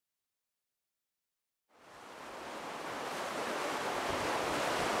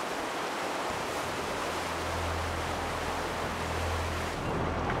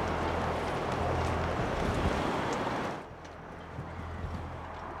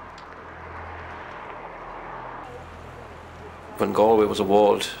when Galway was a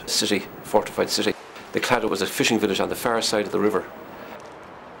walled city, fortified city, the Claddagh was a fishing village on the far side of the river.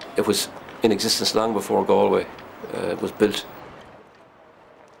 It was in existence long before Galway was built.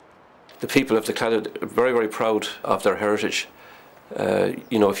 The people of the Claddagh are very, very proud of their heritage.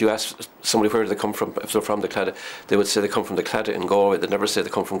 You know, if you ask somebody where they come from, if they're from the Claddagh, they would say they come from the Claddagh in Galway. They'd never say they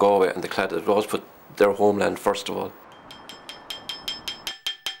come from Galway and the Claddagh. They'd always put their homeland first of all.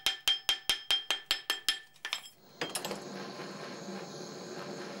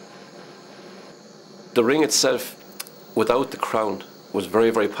 The ring itself, without the crown, was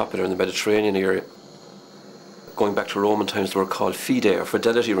very, very popular in the Mediterranean area. Going back to Roman times, they were called fidei, or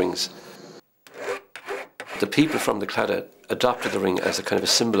fidelity rings. The people from the Claddagh adopted the ring as a kind of a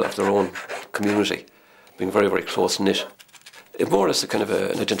symbol of their own community, being very, very close-knit. It more or less a kind of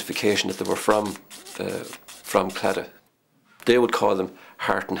an identification that they were from Claddagh. They would call them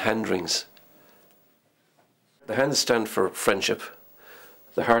heart and hand rings. The hands stand for friendship,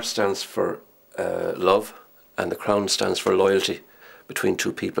 the heart stands for love, and the crown stands for loyalty between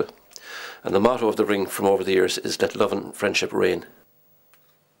two people. And the motto of the ring from over the years is "Let love and friendship reign."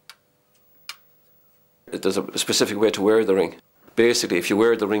 There's a specific way to wear the ring. Basically, if you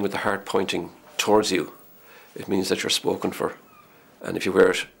wear the ring with the heart pointing towards you, it means that you're spoken for. And if you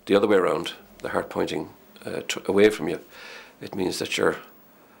wear it the other way around, the heart pointing away from you, it means that you're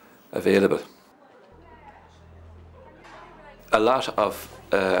available. A lot of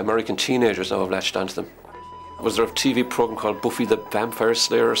American teenagers now have latched onto them. Was there a TV program called Buffy the Vampire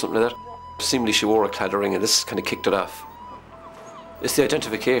Slayer or something like that? Seemingly she wore a Claddagh ring and this kind of kicked it off. It's the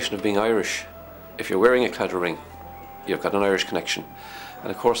identification of being Irish. If you're wearing a Claddagh ring, you've got an Irish connection.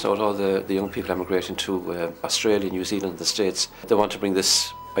 And of course now with all the young people emigrating to Australia, New Zealand, the States, they want to bring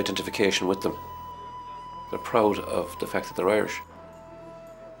this identification with them. They're proud of the fact that they're Irish.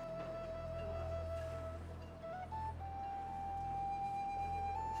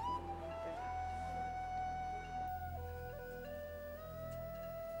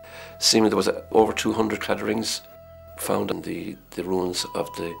 Seemingly there was over 200 Claddagh rings found in the ruins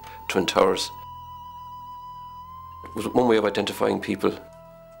of the Twin Towers. It was one way of identifying people.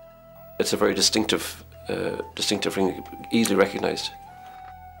 It's a very distinctive ring, easily recognised.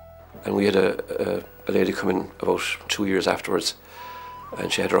 And we had a lady come in about 2 years afterwards,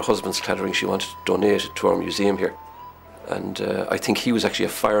 and she had her husband's Claddagh ring she wanted to donate to our museum here. And I think he was actually a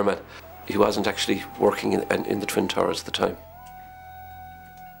fireman. He wasn't actually working in the Twin Towers at the time.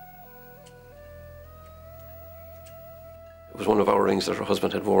 It was one of our rings that her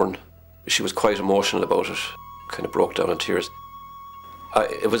husband had worn. She was quite emotional about it, kind of broke down in tears.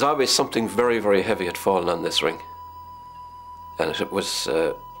 It was always something very, very heavy had fallen on this ring. And it had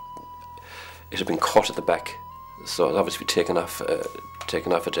been cut at the back, so it had obviously taken off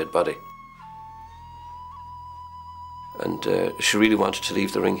a dead body. And she really wanted to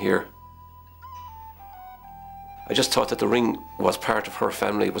leave the ring here. I just thought that the ring was part of her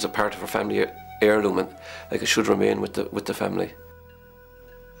family, was a part of her family heirloom, and like it should remain with the family.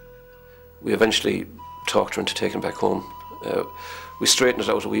 We eventually talked her into taking it back home. We straightened it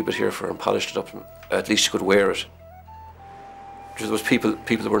out a wee bit here for her and polished it up, and at least she could wear it. There was people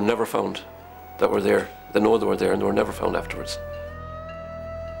that were never found that were there. They know they were there and they were never found afterwards.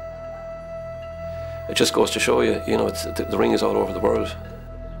 It just goes to show you, you know, the ring is all over the world.